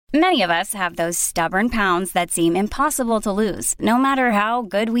Many of us have those stubborn pounds that seem impossible to lose, no matter how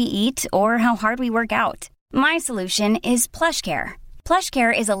good we eat or how hard we work out. My solution is PlushCare.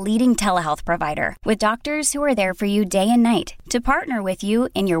 PlushCare is a leading telehealth provider with doctors who are there for you day and night to partner with you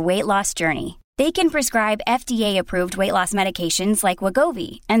in your weight loss journey. They can prescribe FDA-approved weight loss medications like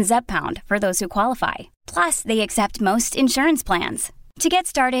Wegovy and Zepbound for those who qualify. Plus, they accept most insurance plans. To get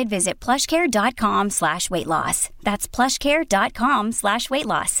started, visit plushcare.com/weightloss. That's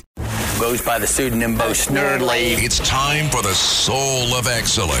plushcare.com/weightloss. Goes by the pseudonym Bo Snerdley. It's time for the Soul of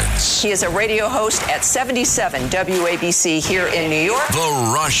Excellence. He is a radio host at 77 WABC here in New York.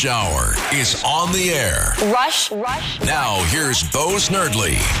 The Rush Hour is on the air. Rush. Now here's Bo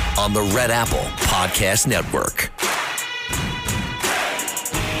Snerdley On the Red Apple Podcast Network.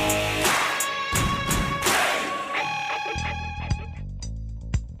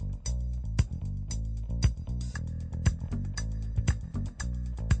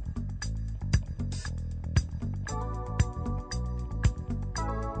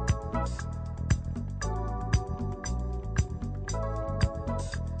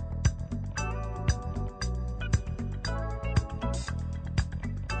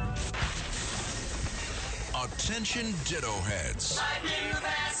 Attention Ditto Heads.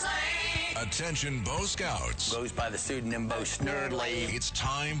 Attention Bo Scouts. Goes by the pseudonym Bo Snerdley. It's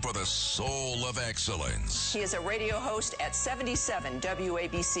time for the Soul of Excellence. He is a radio host at 77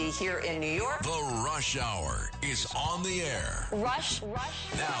 WABC here in New York. The Rush Hour is on the air. Rush.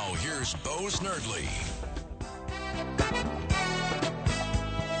 Now here's Bo Snerdley.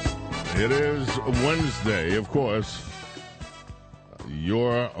 It is Wednesday, of course.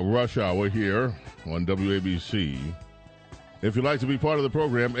 Your Rush Hour here on WABC. If you'd like to be part of the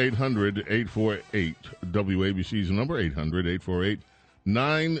program, 800-848-WABC's number,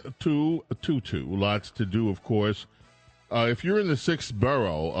 800-848-9222. Lots to do, of course. If you're in the 6th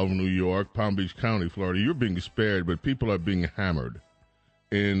borough of New York, Palm Beach County, Florida, you're being spared, but people are being hammered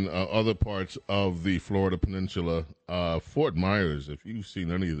in other parts of the Florida Peninsula. Fort Myers, if you've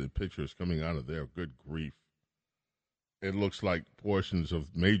seen any of the pictures coming out of there, good grief. It looks like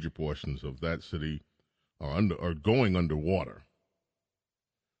major portions of that city are going underwater.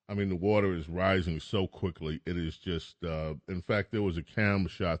 I mean, the water is rising so quickly. It is just, in fact, there was a cam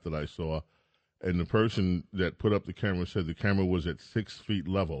shot that I saw, and the person that put up the camera said the camera was at 6 feet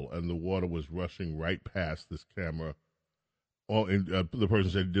level, and the water was rushing right past this camera. And the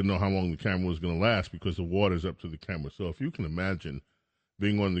person said he didn't know how long the camera was going to last because the water's up to the camera. So if you can imagine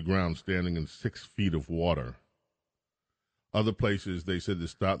being on the ground, standing in 6 feet of water. Other places, they said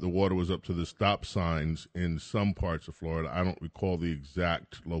the water was up to the stop signs in some parts of Florida. I don't recall the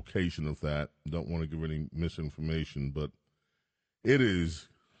exact location of that. Don't want to give any misinformation, but it is.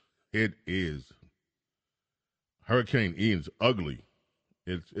 Hurricane Ian's ugly.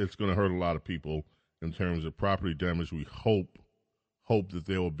 It's going to hurt a lot of people in terms of property damage. We hope that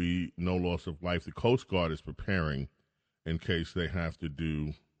there will be no loss of life. The Coast Guard is preparing in case they have to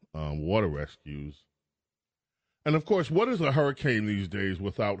do water rescues. And, of course, what is a hurricane these days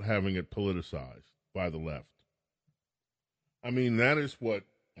without having it politicized by the left? I mean, that is what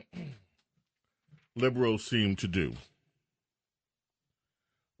liberals seem to do.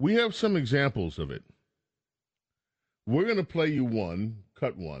 We have some examples of it. We're going to play you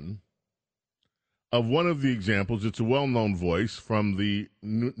cut one, of one of the examples. It's a well-known voice from the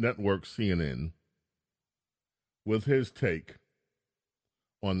network CNN with his take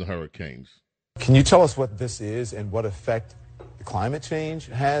on the hurricanes. Can you tell us what this is and what effect climate change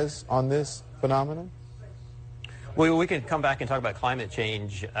has on this phenomenon? Well, we can come back and talk about climate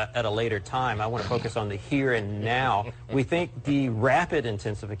change at a later time. I want to focus on the here and now. We think the rapid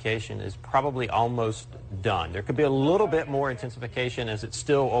intensification is probably almost done. There could be a little bit more intensification as it's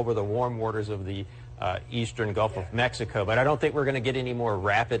still over the warm waters of the eastern Gulf of Mexico, but I don't think we're going to get any more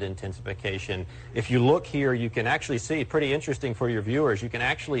rapid intensification. If you look here, you can actually see, pretty interesting for your viewers, you can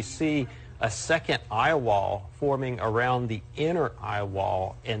actually see a second eye wall forming around the inner eye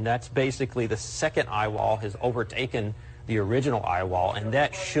wall, and that's basically the second eye wall has overtaken the original eye wall, and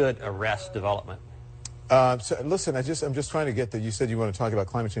that should arrest development. So listen, I'm just trying to get that. You said you want to talk about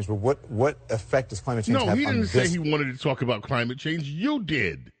climate change, but what effect does climate change have on this? No, he didn't say he wanted to talk about climate change. You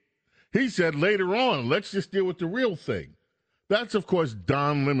did. He said later on, let's just deal with the real thing. That's, of course,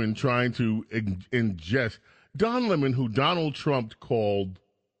 Don Lemon trying to ingest. Don Lemon, who Donald Trump called,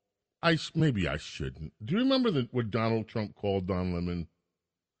 maybe I shouldn't. Do you remember what Donald Trump called Don Lemon?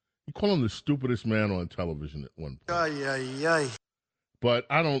 He called him the stupidest man on television at one point. But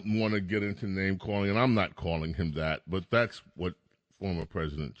I don't want to get into name calling, and I'm not calling him that, but that's what former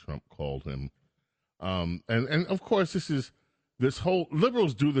President Trump called him. And of course, this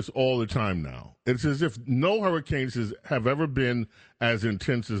liberals do this all the time now. It's as if no hurricanes have ever been as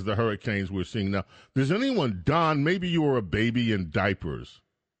intense as the hurricanes we're seeing now. Does anyone, Don, maybe you were a baby in diapers,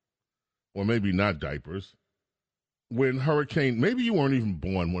 or maybe not diapers, maybe you weren't even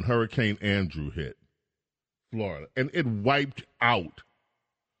born when Hurricane Andrew hit Florida, and it wiped out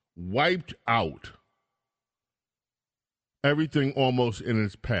everything almost in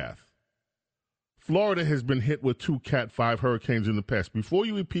its path. Florida has been hit with 2 Cat 5 hurricanes in the past. Before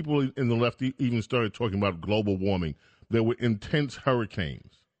people in the left even started talking about global warming, there were intense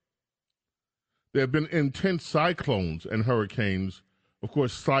hurricanes. There have been intense cyclones and hurricanes. Of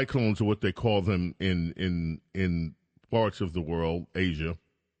course, cyclones are what they call them in parts of the world, Asia.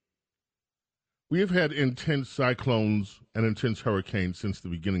 We have had intense cyclones and intense hurricanes since the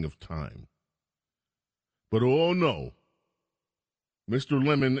beginning of time. But oh no, Mr.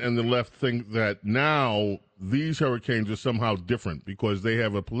 Lemon and the left think that now these hurricanes are somehow different because they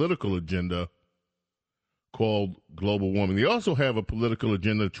have a political agenda called global warming. They also have a political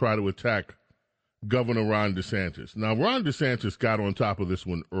agenda to try to attack Governor Ron DeSantis. Now, Ron DeSantis got on top of this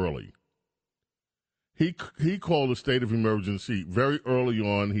one early. He called a state of emergency very early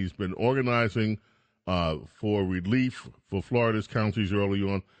on. He's been organizing for relief for Florida's counties early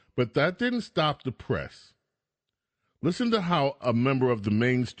on, but that didn't stop the press. Listen to how a member of the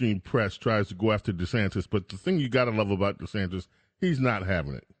mainstream press tries to go after DeSantis, but the thing you got to love about DeSantis, he's not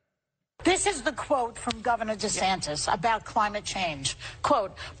having it. This is the quote from Governor DeSantis about climate change.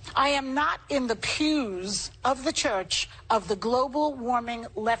 Quote, "I am not in the pews of the church of the global warming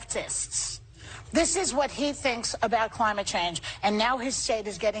leftists." This is what he thinks about climate change, and now his state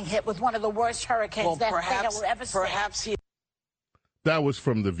is getting hit with one of the worst hurricanes that they will ever see. That was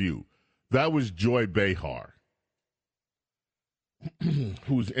from The View. That was Joy Behar,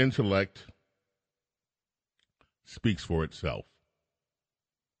 whose intellect speaks for itself.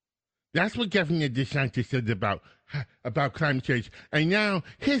 That's what Governor DeSantis said about climate change. And now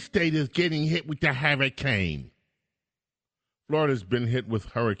his state is getting hit with the hurricane. Florida's been hit with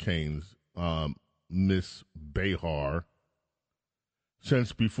hurricanes, Miss Behar,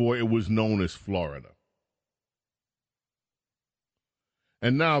 since before it was known as Florida.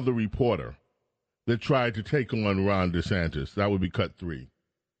 And now the reporter that tried to take on Ron DeSantis. That would be cut 3.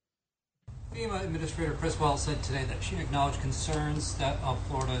 FEMA Administrator Chris Wells said today that she acknowledged concerns that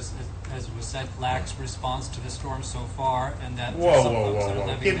Florida, as was said, lacks response to the storm so far, and that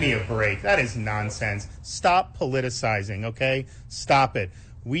Whoa. Give me a break. That is nonsense. Stop politicizing, okay? Stop it.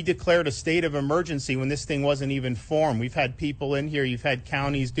 We declared a state of emergency when this thing wasn't even formed. We've had people in here. You've had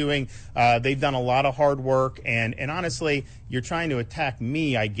counties they've done a lot of hard work. And honestly, you're trying to attack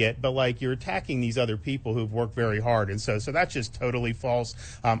me, I get, but you're attacking these other people who've worked very hard. And so that's just totally false.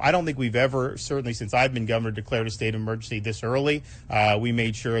 I don't think we've ever, certainly since I've been governor, declared a state of emergency this early. We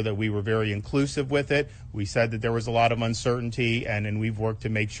made sure that we were very inclusive with it. We said that there was a lot of uncertainty, and we've worked to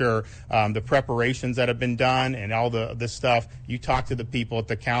make sure the preparations that have been done and all the stuff, you talk to the people at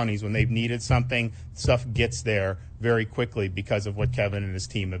the counties when they've needed something, stuff gets there very quickly because of what Kevin and his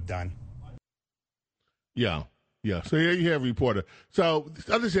team have done. Yeah. So here you have a reporter. So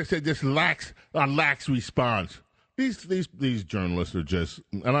others have said this lacks response. These journalists are just,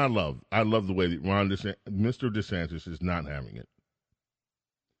 and I love the way that Mr. DeSantis is not having it.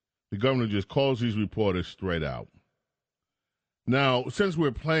 The governor just calls these reporters straight out. Now, since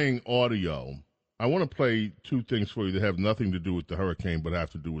we're playing audio, I want to play 2 things for you that have nothing to do with the hurricane, but have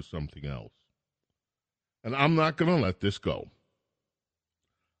to do with something else. And I'm not going to let this go.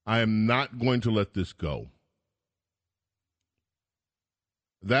 I am not going to let this go.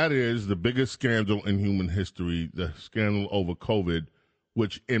 That is the biggest scandal in human history, the scandal over COVID,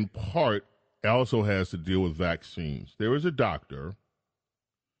 which in part also has to deal with vaccines. There is a doctor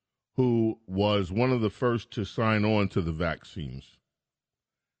who was one of the first to sign on to the vaccines.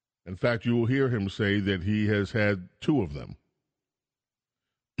 In fact, you will hear him say that he has had 2 of them.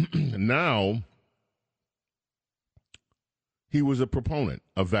 Now, he was a proponent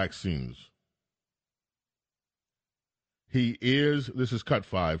of vaccines. This is cut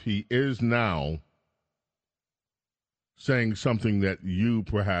 5, he is now saying something that you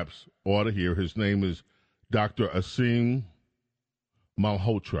perhaps ought to hear. His name is Dr. Aseem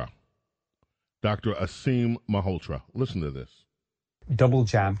Malhotra. Dr. Aseem Malhotra. Listen to this. Double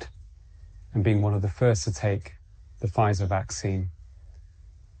jabbed and being one of the first to take the Pfizer vaccine,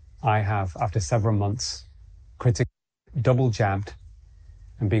 I have, after several months, double jabbed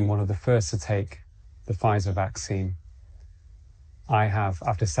and being one of the first to take the Pfizer vaccine, I have,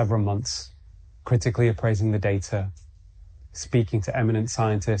 after several months, critically appraising the data, speaking to eminent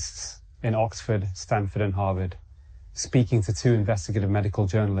scientists in Oxford, Stanford, and Harvard, speaking to 2 investigative medical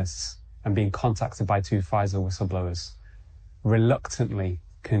journalists and being contacted by 2 Pfizer whistleblowers, reluctantly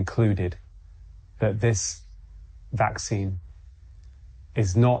concluded that this vaccine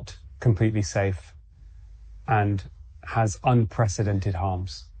is not completely safe and has unprecedented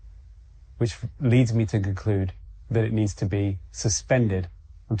harms, which leads me to conclude that it needs to be suspended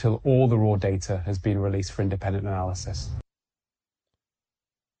until all the raw data has been released for independent analysis.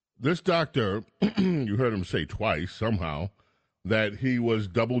 This doctor, you heard him say twice somehow, that he was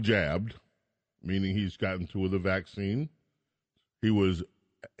double jabbed, meaning he's gotten 2 of the vaccine. He was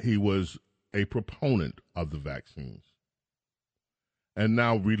a proponent of the vaccines. And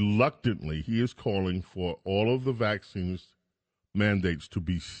now, reluctantly, he is calling for all of the vaccines mandates to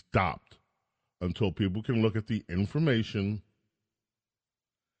be stopped until people can look at the information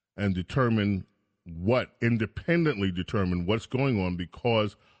and independently determine what's going on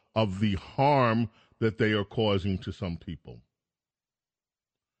because of the harm that they are causing to some people.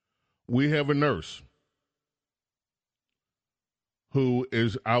 We have a nurse who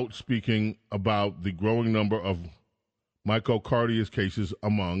is out speaking about the growing number of myocarditis cases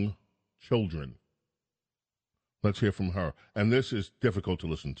among children. Let's hear from her. And this is difficult to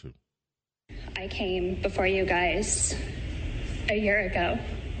listen to. I came before you guys a year ago.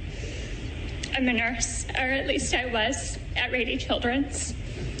 I'm a nurse, or at least I was, at Rady Children's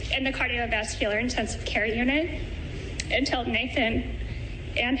in the cardiovascular intensive care unit until Nathan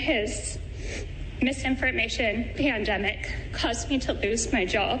and his misinformation pandemic caused me to lose my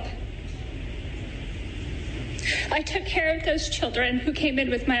job. I took care of those children who came in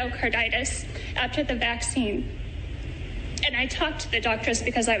with myocarditis after the vaccine. And I talked to the doctors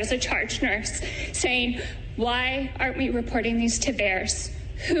because I was a charge nurse, saying, why aren't we reporting these to VAERS?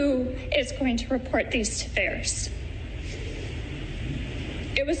 Who is going to report these to VAERS?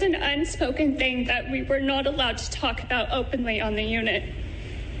 It was an unspoken thing that we were not allowed to talk about openly on the unit.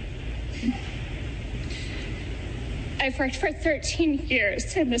 I've worked for 13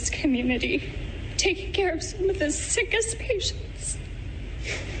 years in this community, taking care of some of the sickest patients.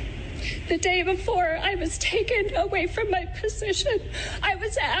 The day before I was taken away from my position, I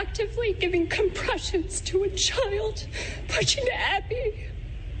was actively giving compressions to a child, pushing Abby,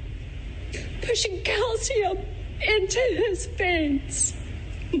 pushing calcium into his veins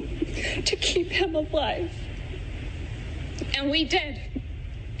to keep him alive. And we did.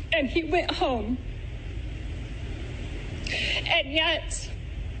 And he went home. And yet,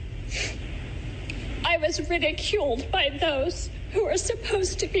 I was ridiculed by those who are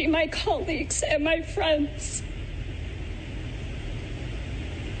supposed to be my colleagues and my friends.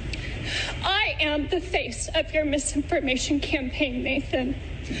 I am the face of your misinformation campaign, Nathan.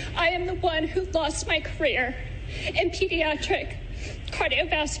 I am the one who lost my career in pediatric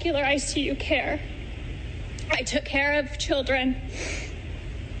cardiovascular ICU care. I took care of children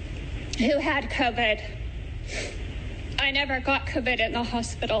who had COVID. I never got COVID in the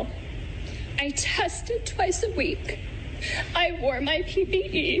hospital. I tested twice a week. I wore my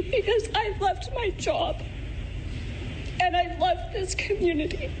PPE because I loved my job. And I loved this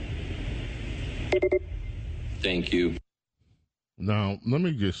community. Thank you. Now, let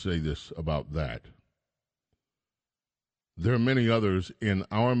me just say this about that. There are many others in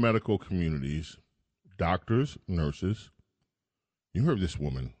our medical communities, doctors, nurses. You heard this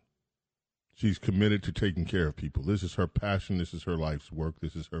woman. She's committed to taking care of people. This is her passion. This is her life's work.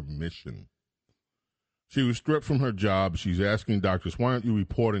 This is her mission. She was stripped from her job. She's asking doctors, why aren't you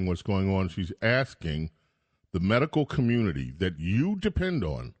reporting what's going on? She's asking the medical community that you depend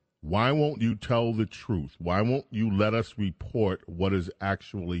on, why won't you tell the truth? Why won't you let us report what is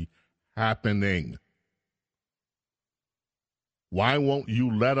actually happening? Why won't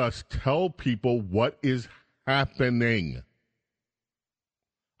you let us tell people what is happening?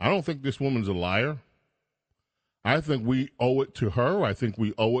 I don't think this woman's a liar. I think we owe it to her. I think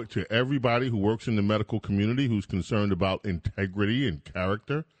we owe it to everybody who works in the medical community who's concerned about integrity and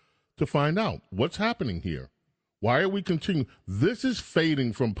character to find out what's happening here. Why are we continuing? This is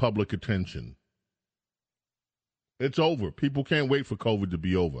fading from public attention. It's over. People can't wait for COVID to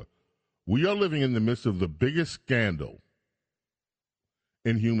be over. We are living in the midst of the biggest scandal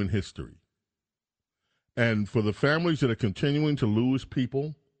in human history. And for the families that are continuing to lose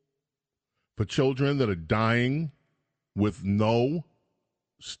people, for children that are dying with no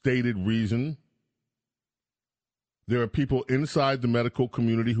stated reason, there are people inside the medical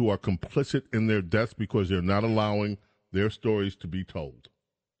community who are complicit in their deaths because they're not allowing their stories to be told.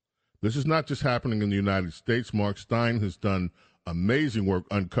 This is not just happening in the United States. Mark Stein has done amazing work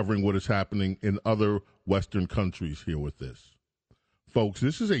uncovering what is happening in other Western countries here with this. Folks,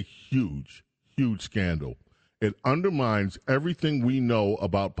 this is a huge, huge scandal. It undermines everything we know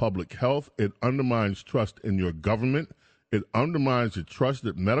about public health. It undermines trust in your government. It undermines the trust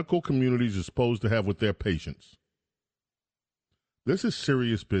that medical communities are supposed to have with their patients. This is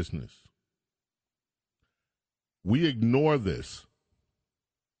serious business. We ignore this,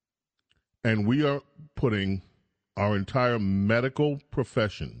 and we are putting our entire medical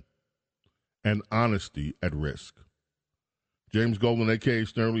profession and honesty at risk. James Golden, a.k.a.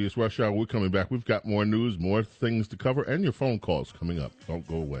 Snerdley, it's Rush Hour. We're coming back. We've got more news, more things to cover, and your phone calls coming up. Don't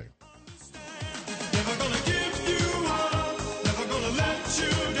go away. Never gonna give you up, never gonna let you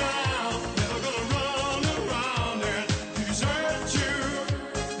down, never gonna run around and desert you,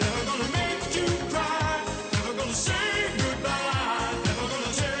 never gonna make you cry, never gonna say goodbye, never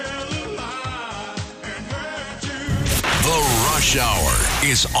gonna tell a lie and hurt you. The Rush Hour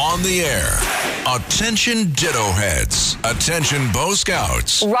is on the air. Attention Ditto Heads. Attention Bo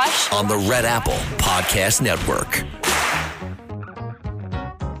Scouts. Rush on the Red Apple Podcast Network.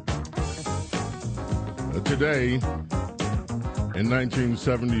 Today, in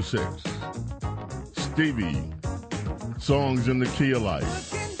 1976, Stevie, Songs in the Key of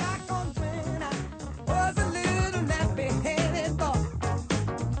Life.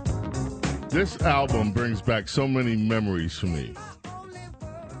 This album brings back so many memories for me.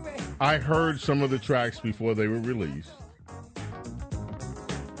 I heard some of the tracks before they were released,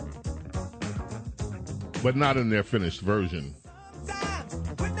 but not in their finished version.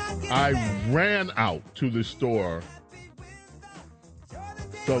 I ran out to the store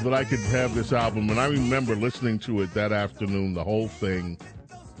so that I could have this album, and I remember listening to it that afternoon, the whole thing,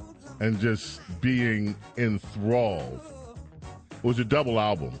 and just being enthralled. It was a double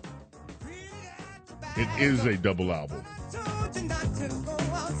album. It is a double album.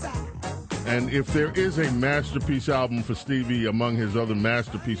 And if there is a masterpiece album for Stevie among his other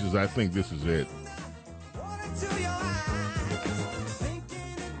masterpieces, I think this is it.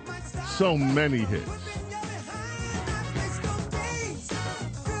 So many hits.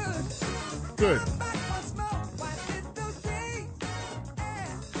 Good.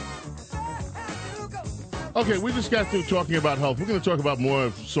 Okay, we just got through talking about health. We're going to talk about more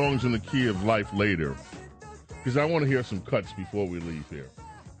of Songs in the Key of Life later, because I want to hear some cuts before we leave here.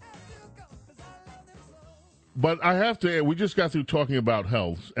 But I have to, we just got through talking about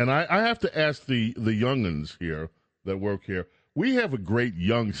health, and I have to ask the young'uns here that work here. We have a great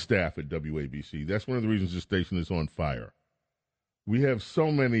young staff at WABC. That's one of the reasons this station is on fire. We have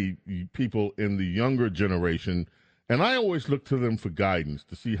so many people in the younger generation, and I always look to them for guidance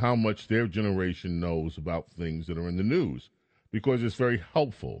to see how much their generation knows about things that are in the news, because it's very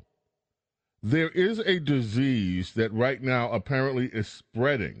helpful. There is a disease that right now apparently is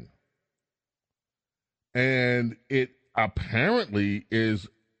spreading, and it apparently is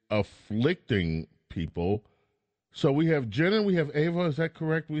afflicting people. So we have Jen and we have Ava. Is that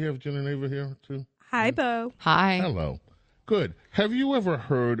correct? We have Jen and Ava here too? Hi, Bo. Hi. Hello. Good. Have you ever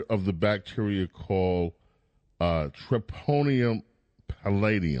heard of the bacteria called Treponema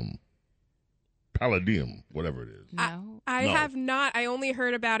pallidum? Pallidum, whatever it is. No. I have not. I only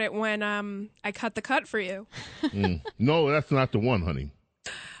heard about it when I cut the cut for you. No, that's not the one, honey.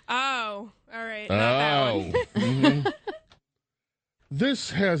 Oh, all right. Not that one. Mm-hmm.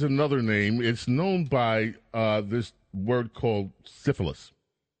 This has another name. It's known by this word called syphilis.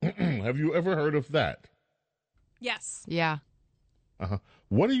 Have you ever heard of that? Yes. Yeah. Uh-huh.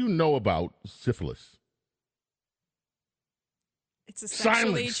 What do you know about syphilis? It's a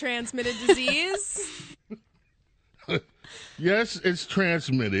sexually transmitted disease. Yes, it's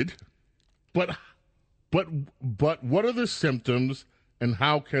transmitted, but what are the symptoms and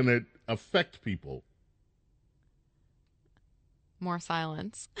how can it affect people? More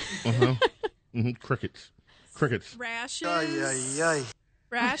silence. Uh-huh. Mm-hmm. Crickets. Rashes.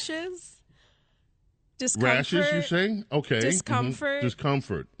 Rashes. Discomfort. Rashes, you say? Okay. Discomfort. Mm-hmm.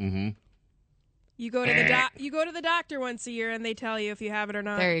 Discomfort. Mm-hmm. You go to the doctor once a year and they tell you if you have it or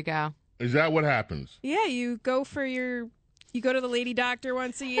not. There you go. Is that what happens? Yeah, you go to the lady doctor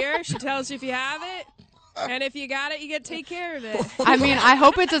once a year. She tells you if you have it. And if you got it, you get to take care of it. I mean, I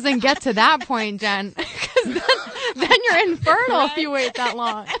hope it doesn't get to that point, Jen. Because then you're infertile if you wait that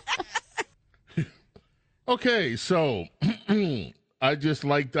long. Okay, so I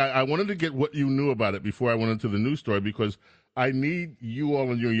wanted to get what you knew about it before I went into the news story, because I need you all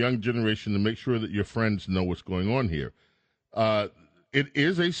in your young generation to make sure that your friends know what's going on here. It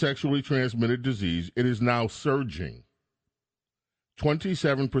is a sexually transmitted disease. It is now surging.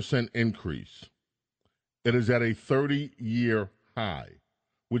 27% increase. It is at a 30-year high,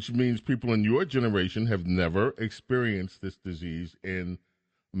 which means people in your generation have never experienced this disease in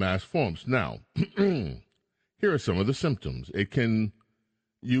mass forms. Now, here are some of the symptoms.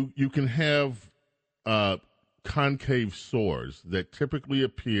 You can have concave sores that typically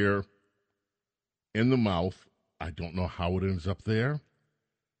appear in the mouth. I don't know how it ends up there.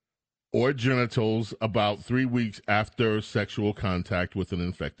 Or genitals about 3 weeks after sexual contact with an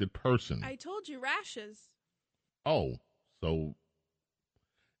infected person. I told you, rashes. Oh, so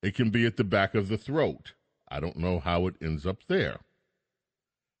it can be at the back of the throat. I don't know how it ends up there.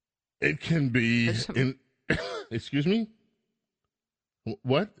 It can be in... Excuse me?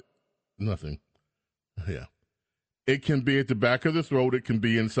 What? Nothing. Yeah. It can be at the back of the throat. It can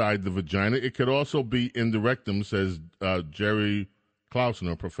be inside the vagina. It could also be in the rectum, says Jerry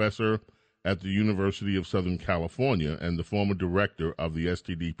Klausner, professor at the University of Southern California and the former director of the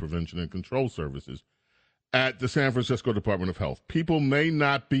STD Prevention and Control Services at the San Francisco Department of Health. People may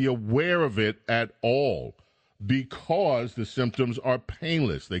not be aware of it at all because the symptoms are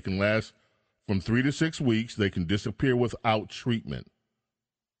painless. They can last from 3 to 6 weeks. They can disappear without treatment.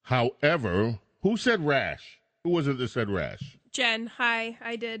 However, who said rash? Who was it that said rash? Jen, hi,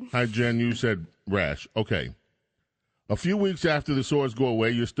 I did. Hi, Jen, you said rash. Okay. A few weeks after the sores go away,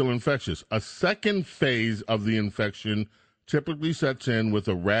 you're still infectious. A second phase of the infection typically sets in with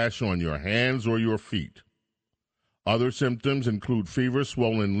a rash on your hands or your feet. Other symptoms include fever,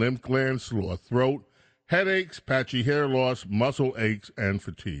 swollen lymph glands, sore throat, headaches, patchy hair loss, muscle aches, and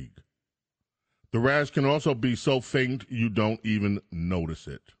fatigue. The rash can also be so faint you don't even notice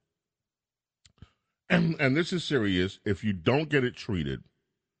it. And this is serious. If you don't get it treated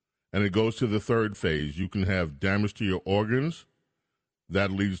and it goes to the third phase, you can have damage to your organs.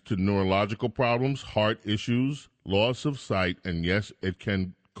 That leads to neurological problems, heart issues, loss of sight, and yes, it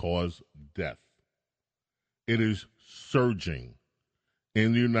can cause death. It is surging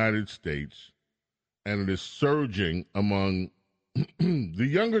in the United States, and it is surging among the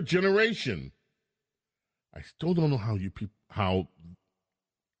younger generation. I still don't know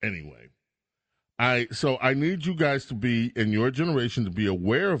anyway. So I need you guys to be, in your generation, to be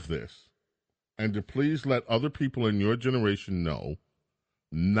aware of this and to please let other people in your generation know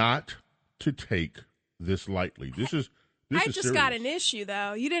not to take this lightly. This is just got an issue,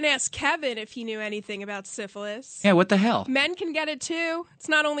 though. You didn't ask Kevin if he knew anything about syphilis. Yeah, what the hell? Men can get it, too. It's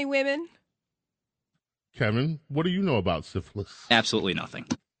not only women. Kevin, what do you know about syphilis? Absolutely nothing.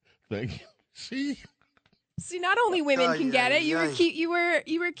 Thank you. See, not only women can get it. You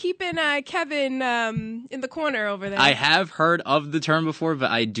were keeping Kevin in the corner over there. I have heard of the term before,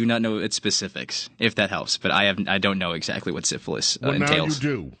 but I do not know its specifics. If that helps, but I don't know exactly what syphilis entails. Now you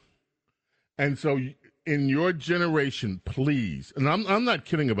do. And so, in your generation, please, and I'm not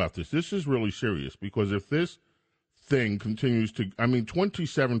kidding about this. This is really serious because if this thing continues to,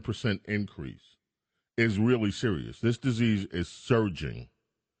 27% increase is really serious. This disease is surging.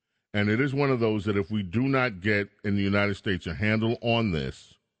 And it is one of those that if we do not get in the United States a handle on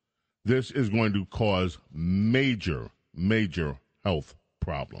this, this is going to cause major, major health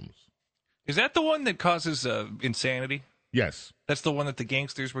problems. Is that the one that causes insanity? Yes. That's the one that the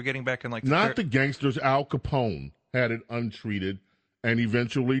gangsters were getting back in like... Not the gangsters. Al Capone had it untreated and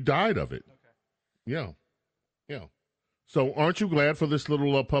eventually died of it. Okay. Yeah. So aren't you glad for this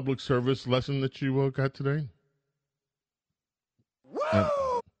little public service lesson that you got today? Woo!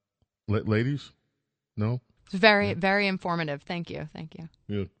 Ladies? No? It's very, very informative. Thank you.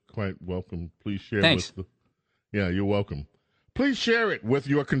 You're quite welcome. Please share. Thanks. Yeah, you're welcome. Please share it with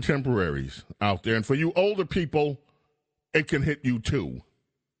your contemporaries out there. And for you older people, it can hit you too.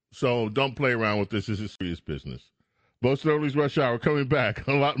 So don't play around with this. This is serious business. Bo Snerdley's Rush Hour coming back.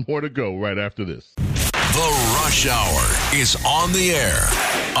 A lot more to go right after this. The Rush Hour is on the air.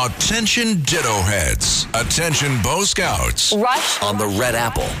 Attention Ditto Heads. Attention Bo Scouts. Rush on the Red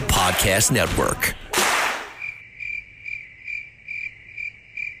Apple Podcast Network.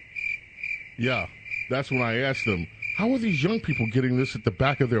 Yeah, that's when I asked them, how are these young people getting this at the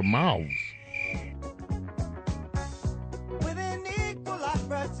back of their mouths?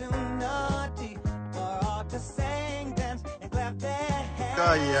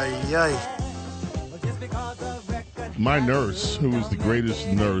 My nurse, who is the greatest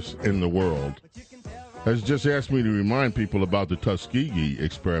nurse in the world, has just asked me to remind people about the Tuskegee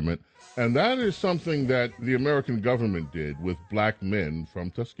experiment. And that is something that the American government did with black men from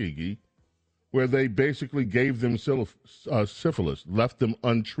Tuskegee, where they basically gave them syphilis, left them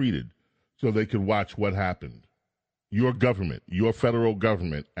untreated so they could watch what happened. Your government, your federal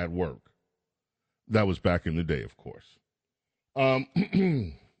government at work. That was back in the day, of course.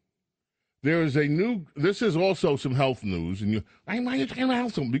 There is this is also some health news, and why are you talking about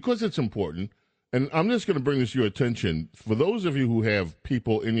health? Because it's important. And I'm just going to bring this to your attention. For those of you who have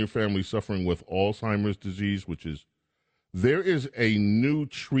people in your family suffering with Alzheimer's disease, there is a new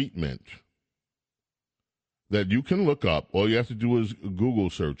treatment that you can look up. All you have to do is Google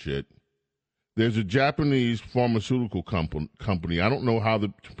search it. There's a Japanese pharmaceutical company. I don't know how to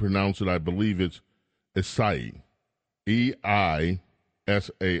pronounce it. I believe it's Eisai.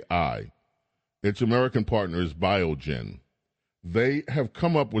 Eisai. Its American partner is Biogen. They have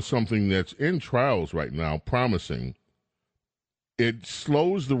come up with something that's in trials right now, promising. It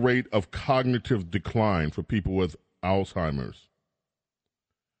slows the rate of cognitive decline for people with Alzheimer's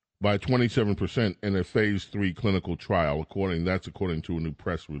by 27% in a phase 3 clinical trial, according to a new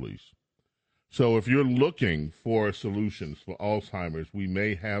press release. So if you're looking for solutions for Alzheimer's, we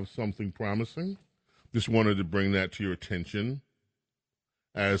may have something promising. Just wanted to bring that to your attention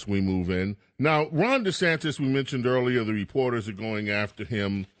as we move in. Now, Ron DeSantis, we mentioned earlier, the reporters are going after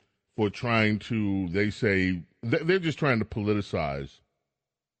him for trying to, they say, they're just trying to politicize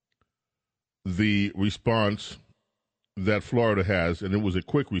the response that Florida has, and it was a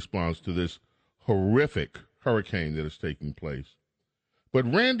quick response to this horrific hurricane that is taking place.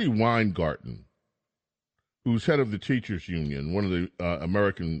 But Randy Weingarten, who's head of the Teachers Union, one of the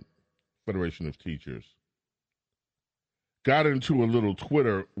American Federation of Teachers, got into a little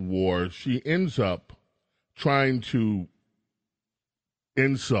Twitter war. She ends up trying to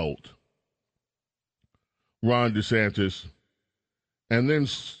insult Ron DeSantis and then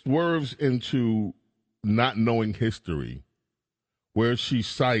swerves into not knowing history, where she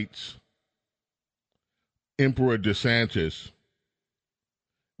cites Emperor DeSantis,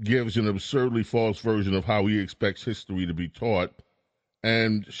 gives an absurdly false version of how he expects history to be taught.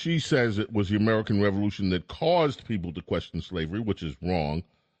 And she says it was the American Revolution that caused people to question slavery, which is wrong.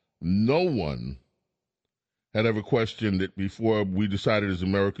 No one had ever questioned it before we decided as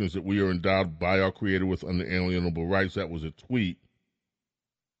Americans that we are endowed by our Creator with unalienable rights. That was a tweet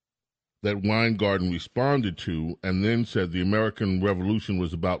that Weingarten responded to and then said the American Revolution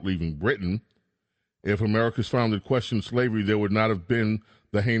was about leaving Britain. If America's founded questioned slavery, there would not have been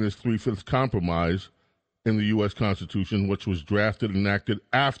the heinous 3/5 compromise in the U.S. Constitution, which was drafted and enacted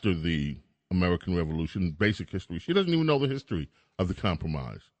after the American Revolution. Basic history. She doesn't even know the history of the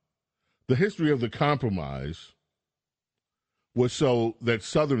compromise. The history of the compromise was so that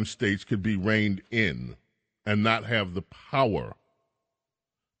southern states could be reined in and not have the power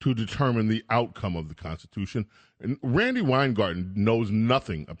to determine the outcome of the Constitution. And Randy Weingarten knows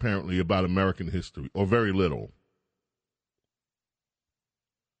nothing, apparently, about American history, or very little.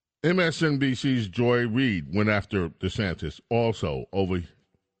 MSNBC's Joy Reid went after DeSantis also over.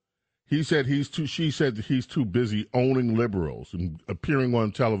 She said he's too busy owning liberals and appearing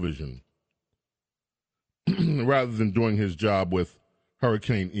on television rather than doing his job with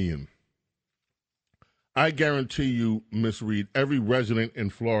Hurricane Ian. I guarantee you, Ms. Reid, every resident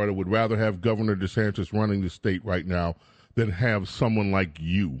in Florida would rather have Governor DeSantis running the state right now than have someone like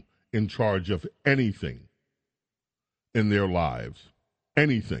you in charge of anything in their lives.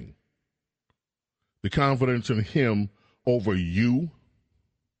 Anything. The confidence in him over you.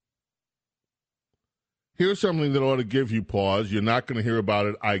 Here's something that ought to give you pause. You're not going to hear about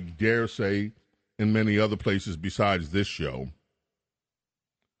it, I dare say, in many other places besides this show.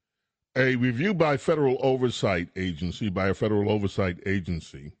 A review by a federal oversight agency.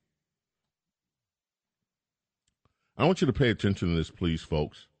 I want you to pay attention to this, please,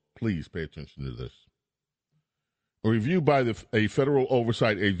 folks. Please pay attention to this. A review by a federal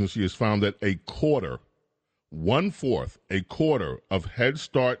oversight agency has found that a quarter of Head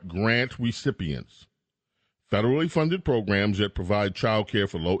Start grant recipients, federally funded programs that provide child care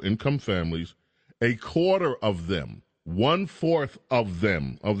for low-income families, a quarter of them, 1/4 of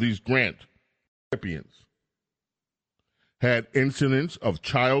them, of these grant recipients, had incidents of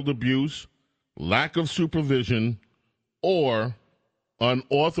child abuse, lack of supervision, or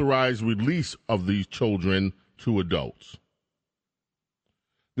unauthorized release of these children to adults.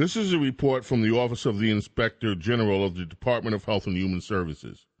 This is a report from the Office of the Inspector General of the Department of Health and Human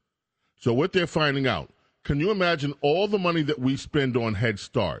Services. So what they're finding out, can you imagine all the money that we spend on Head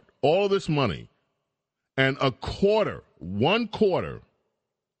Start, all of this money, and 1/4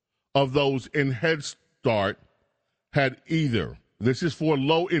 of those in Head Start had either, this is for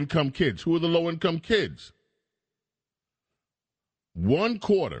low-income kids. Who are the low-income kids?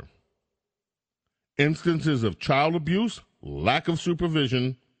 1/4 instances of child abuse, lack of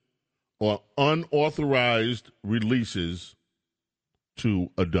supervision, or unauthorized releases to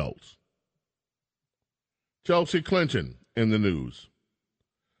adults. Chelsea Clinton in the news.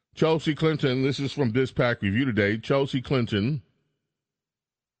 Chelsea Clinton, this is from BizPac Review today. Chelsea Clinton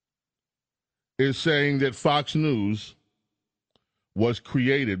is saying that Fox News was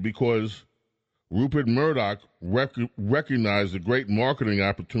created because Rupert Murdoch recognized a great marketing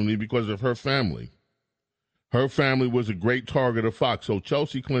opportunity because of her family. Her family was a great target of Fox. So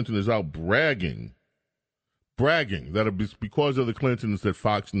Chelsea Clinton is out bragging that it was because of the Clintons that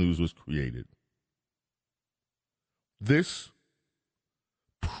Fox News was created. This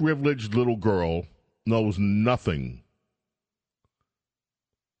privileged little girl knows nothing.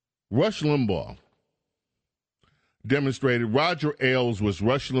 Rush Limbaugh demonstrated. Roger Ailes was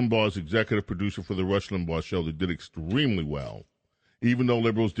Rush Limbaugh's executive producer for the Rush Limbaugh Show that did extremely well, even though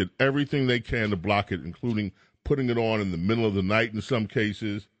liberals did everything they can to block it, including putting it on in the middle of the night in some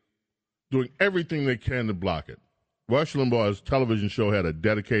cases, doing everything they can to block it. Rush Limbaugh's television show had a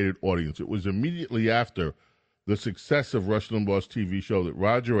dedicated audience. It was immediately after the success of Rush Limbaugh's TV show that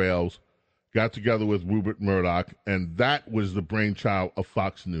Roger Ailes got together with Rupert Murdoch, and that was the brainchild of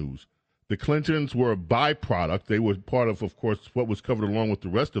Fox News. The Clintons were a byproduct. They were part of course, what was covered along with the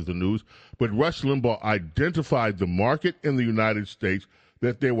rest of the news. But Rush Limbaugh identified the market in the United States,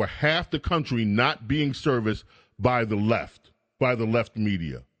 that there were half the country not being serviced by the left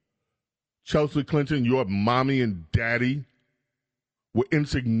media. Chelsea Clinton, your mommy and daddy were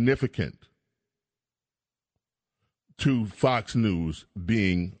insignificant to Fox News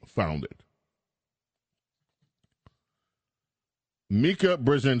being founded. Mika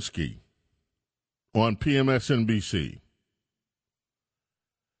Brzezinski on PMSNBC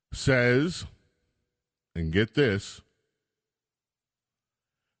says, and get this,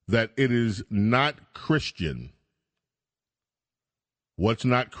 that it is not Christian. What's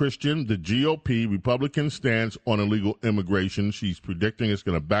not Christian? The GOP, Republican stance on illegal immigration. She's predicting it's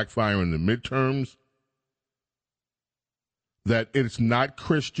going to backfire in the midterms. That it's not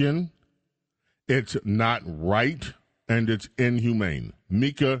Christian, it's not right, and it's inhumane.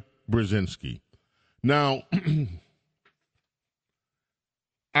 Mika Brzezinski. Now,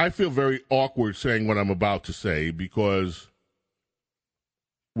 I feel very awkward saying what I'm about to say because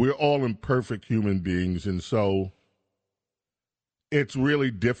we're all imperfect human beings, and so it's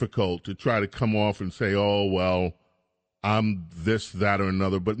really difficult to try to come off and say, oh, well, I'm this, that, or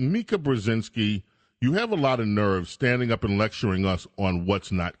another. But Mika Brzezinski, you have a lot of nerve standing up and lecturing us on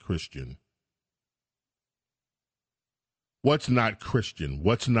what's not Christian. What's not Christian?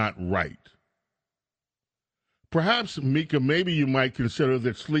 What's not right? Perhaps, Mika, maybe you might consider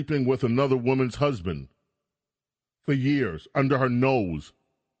that sleeping with another woman's husband for years under her nose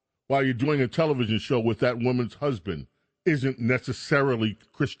while you're doing a television show with that woman's husband isn't necessarily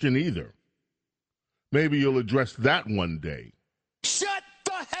Christian either. Maybe you'll address that one day. Shut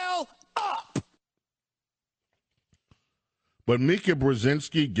the hell up! But Mika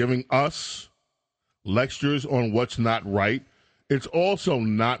Brzezinski giving us lectures on what's not right, it's also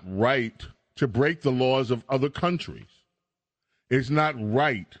not right to break the laws of other countries. It's not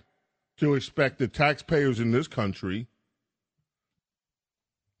right to expect the taxpayers in this country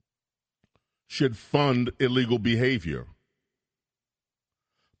should fund illegal behavior.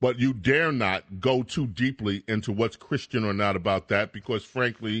 But you dare not go too deeply into what's Christian or not about that because,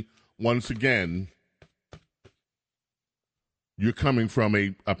 frankly, once again, you're coming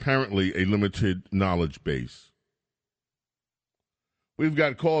from apparently a limited knowledge base. We've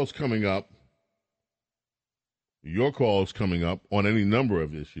got calls coming up, your calls coming up on any number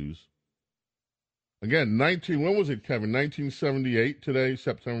of issues. Again, when was it, Kevin? 1978 today,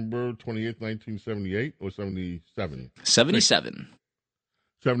 September 28th, 1978, or 77? 77.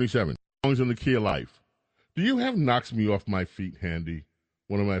 77. Songs in the Key of Life. Do you have Knocks Me Off My Feet handy?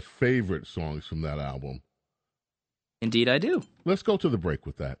 One of my favorite songs from that album. Indeed, I do. Let's go to the break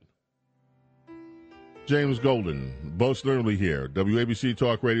with that. James Golden, Bo Snerdley here, WABC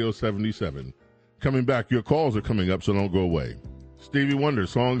Talk Radio 77. Coming back, your calls are coming up, so don't go away. Stevie Wonder,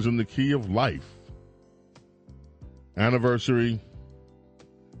 Songs in the Key of Life. Anniversary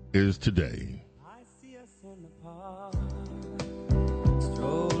is today. I see us in the park,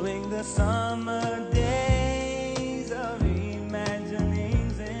 strolling the summer days of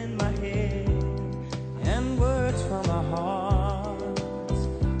imaginings in my head, and words from our hearts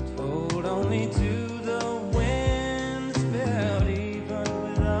told only to the wind, spelled even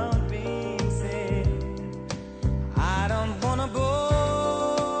without being said. I don't wanna bore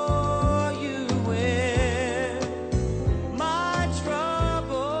you with my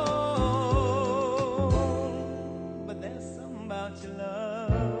trouble, but there's something about your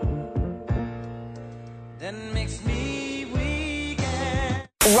love that makes me weak and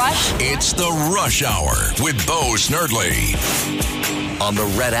Rush. It's the Rush Hour with Bo Snerdley on the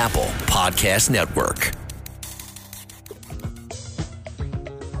Red Apple Podcast Network.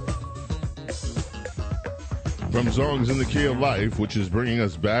 From Songs in the Key of Life, which is bringing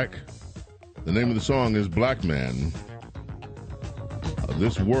us back. The name of the song is Black Man.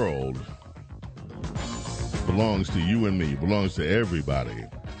 This world belongs to you and me, belongs to everybody.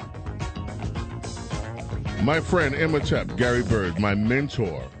 My friend Imhotep, Gary Bird, my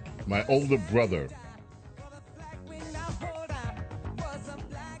mentor, my older brother,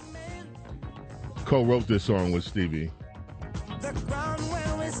 co-wrote this song with Stevie. The ground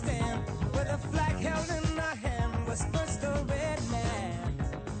where we stand, with a flag held in our hand, was first a red man.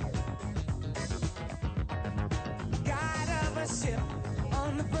 Guide of a ship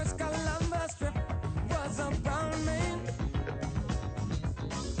on the first Columbus trip was a brown man.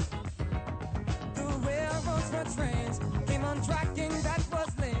 The railroads were trains, came on tracking that was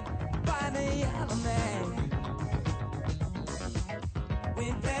laid by the yellow man.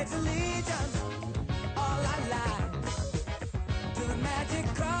 We pledged allegiance all our lives to the magic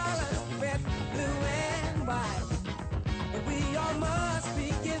colors, red, blue, and white. But we all must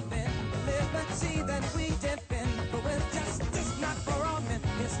be given the liberty that we defend. But with justice not for all men,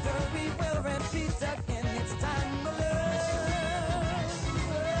 history will repeat again. It's time to learn.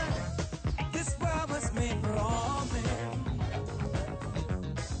 This world was made for all men.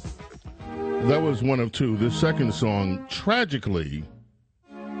 That was one of two. The second song, tragically,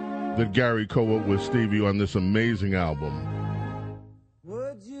 that Gary co-wrote with Stevie on this amazing album.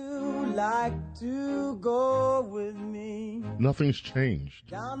 Would you like to go with me Nothing's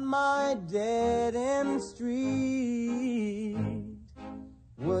changed. down my dead end street?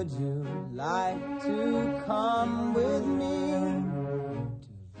 Would you like to come with me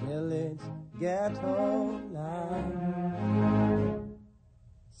to village ghetto life?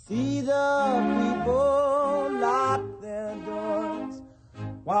 See the people lock their doors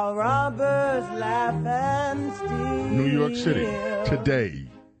while robbers laugh and steal. New York City, today.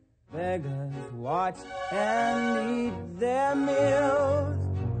 Beggars watch and eat their meals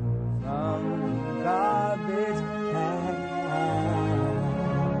from garbage cans.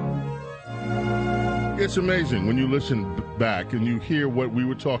 It's amazing when you listen back and you hear what we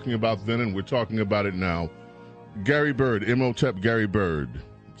were talking about then and we're talking about it now. Gary Bird, Imhotep Gary Bird,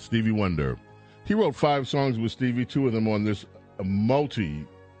 Stevie Wonder. He wrote 5 songs with Stevie, 2 of them on this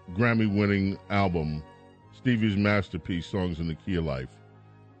multi-Grammy-winning album, Stevie's masterpiece, Songs in the Key of Life.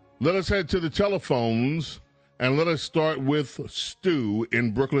 Let us head to the telephones, and let us start with Stu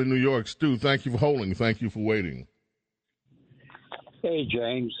in Brooklyn, New York. Stu, thank you for holding. Thank you for waiting. Hey,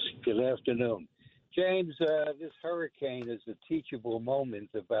 James. Good afternoon. James, this hurricane is a teachable moment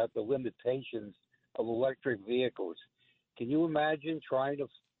about the limitations of electric vehicles. Can you imagine trying to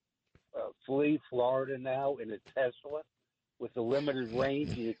flee Florida now in a Tesla with a limited range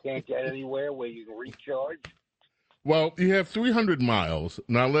and you can't get anywhere where you can recharge? Well, you have 300 miles.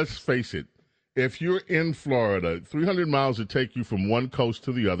 Now, let's face it. If you're in Florida, 300 miles would take you from one coast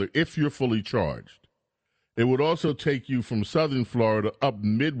to the other if you're fully charged. It would also take you from southern Florida up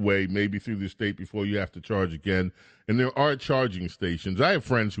midway, maybe through the state before you have to charge again. And there are charging stations. I have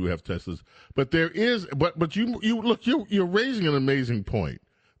friends who have Teslas, but there is. But you look, you're raising an amazing point.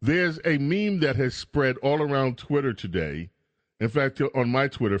 There's a meme that has spread all around Twitter today. In fact, on my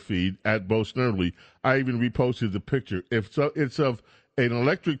Twitter feed at Bo Snerdley, I even reposted the picture. It's of an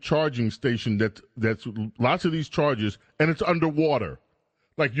electric charging station that's lots of these chargers, and it's underwater.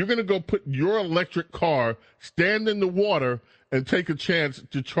 Like, you're going to go put your electric car, stand in the water, and take a chance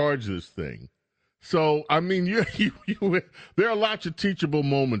to charge this thing. So, I mean, there are lots of teachable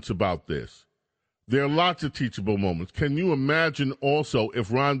moments about this. There are lots of teachable moments. Can you imagine also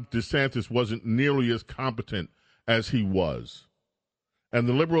if Ron DeSantis wasn't nearly as competent as he was? And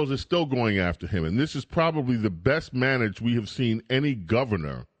the liberals are still going after him. And this is probably the best managed we have seen any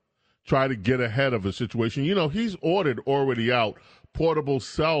governor try to get ahead of a situation. You know, he's ordered already out portable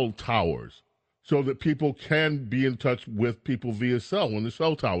cell towers so that people can be in touch with people via cell when the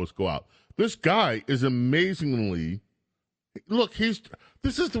cell towers go out. This guy is amazingly, look,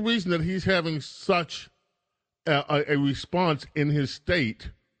 this is the reason that he's having such a response in his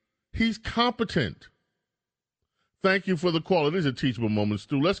state. He's competent. Thank you for the call. It is a teachable moment,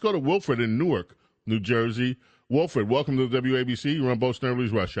 Stu. Let's go to Wilfred in Newark, New Jersey. Wilfred, welcome to the WABC. You're on Bo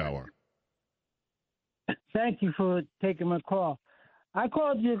Snerdley's Rush Hour. Thank you for taking my call. I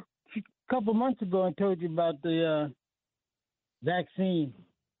called you a couple months ago and told you about the vaccine.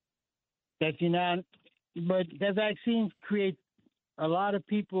 But that vaccine creates a lot of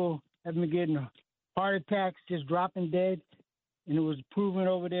people have been getting heart attacks, just dropping dead. And it was proven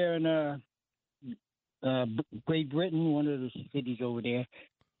over there in Great Britain, one of the cities over there.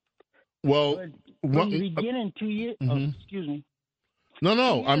 Well, from the beginning, 2 years. Mm-hmm. Excuse me.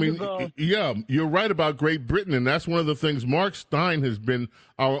 No. I mean, ago. yeah, you're right about Great Britain, and that's one of the things Mark Stein has been,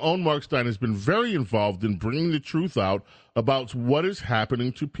 our own Mark Stein has been very involved in bringing the truth out about what is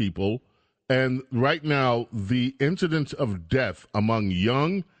happening to people. And right now, the incidence of death among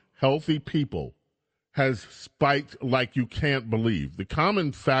young, healthy people has spiked like you can't believe. The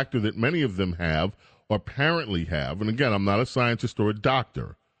common factor that many of them have, or apparently have, and again, I'm not a scientist or a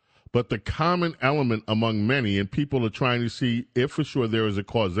doctor, but the common element among many, and people are trying to see if for sure there is a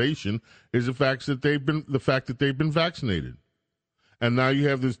causation, is the fact that they've been vaccinated. And now you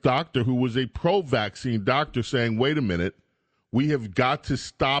have this doctor who was a pro-vaccine doctor saying, wait a minute, we have got to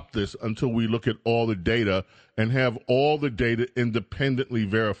stop this until we look at all the data and have all the data independently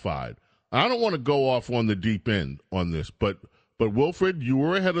verified. I don't want to go off on the deep end on this, but Wilfred, you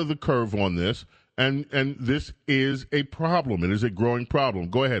were ahead of the curve on this, and this is a problem. It is a growing problem.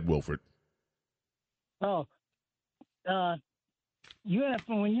 Go ahead, Wilfred. Oh, when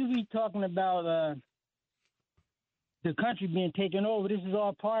you be talking about the country being taken over, this is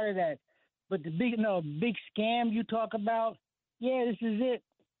all part of that. But the big scam you talk about, yeah, this is it.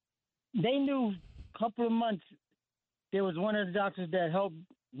 They knew a couple of months. There was one of the doctors that helped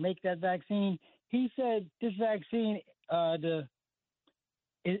make that vaccine. He said this vaccine,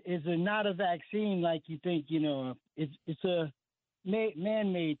 is not a vaccine like you think. It's a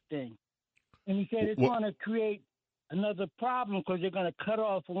man-made thing, and he said it's going to create another problem because they're going to cut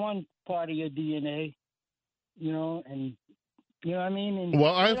off one part of your DNA. And you know what I mean? And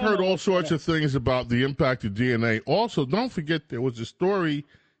well, I've heard all sorts of things about the impact of DNA. Also, don't forget there was a story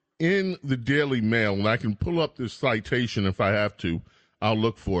in the Daily Mail, and I can pull up this citation if I have to. I'll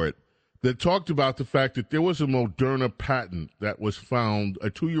look for it, that talked about the fact that there was a Moderna patent that was found, a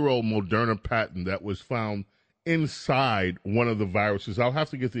 2-year-old Moderna patent that was found inside one of the viruses. I'll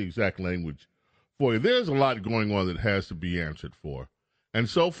have to get the exact language for you. There's a lot going on that has to be answered for. And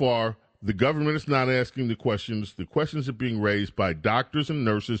so far, the government is not asking the questions. The questions are being raised by doctors and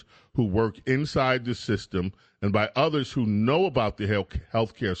nurses who work inside the system and by others who know about the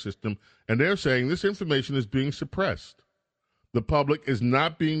healthcare system, and they're saying this information is being suppressed. The public is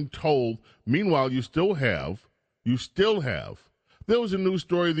not being told. Meanwhile, you still have. There was a news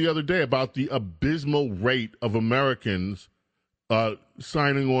story the other day about the abysmal rate of Americans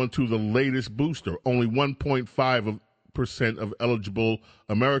signing on to the latest booster. Only 1.5% of eligible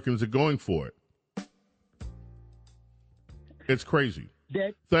Americans are going for it. It's crazy.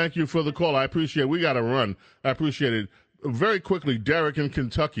 Thank you for the call. I appreciate it. We got to run. I appreciate it. Very quickly, Derek in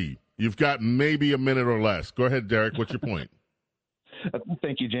Kentucky. You've got maybe a minute or less. Go ahead, Derek. What's your point?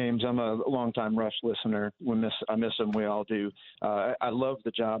 Thank you, James. I'm a longtime Rush listener. I miss him. We all do. I love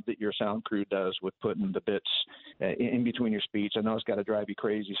the job that your sound crew does with putting the bits in between your speech. I know it's got to drive you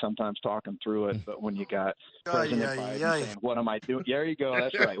crazy sometimes talking through it, but when you got President Biden saying, "What am I doing?" There you go.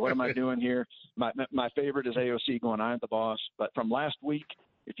 That's right. What am I doing here? My favorite is AOC going, "I am the boss." But from last week,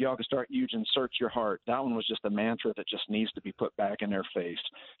 if y'all could start using "Search Your Heart," that one was just a mantra that just needs to be put back in their face.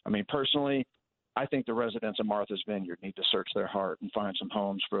 I mean, personally, I think the residents of Martha's Vineyard need to search their heart and find some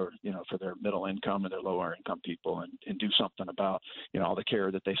homes for their middle income and their lower income people and do something about, all the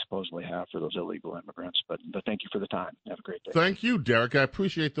care that they supposedly have for those illegal immigrants. But thank you for the time. Have a great day. Thank you, Derek. I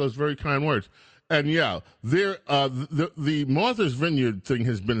appreciate those very kind words. And yeah, the Martha's Vineyard thing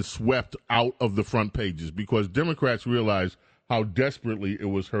has been swept out of the front pages because Democrats realized how desperately it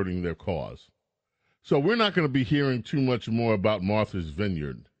was hurting their cause. So we're not going to be hearing too much more about Martha's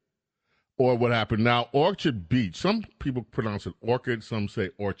Vineyard or what happened. Now, Orchard Beach, some people pronounce it Orchid, some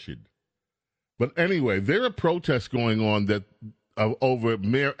say Orchard. But anyway, there are protests going on that over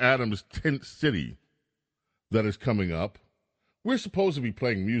Mayor Adams' tent city that is coming up. We're supposed to be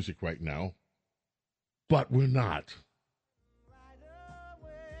playing music right now, but we're not.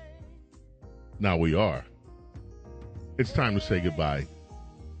 Now we are. It's time to say goodbye.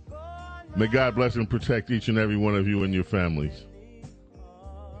 May God bless and protect each and every one of you and your families.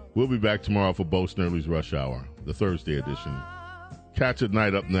 We'll be back tomorrow for Bo Snerdley's Rush Hour, the Thursday edition. Cats at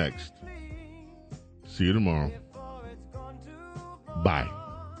Night up next. See you tomorrow. Bye.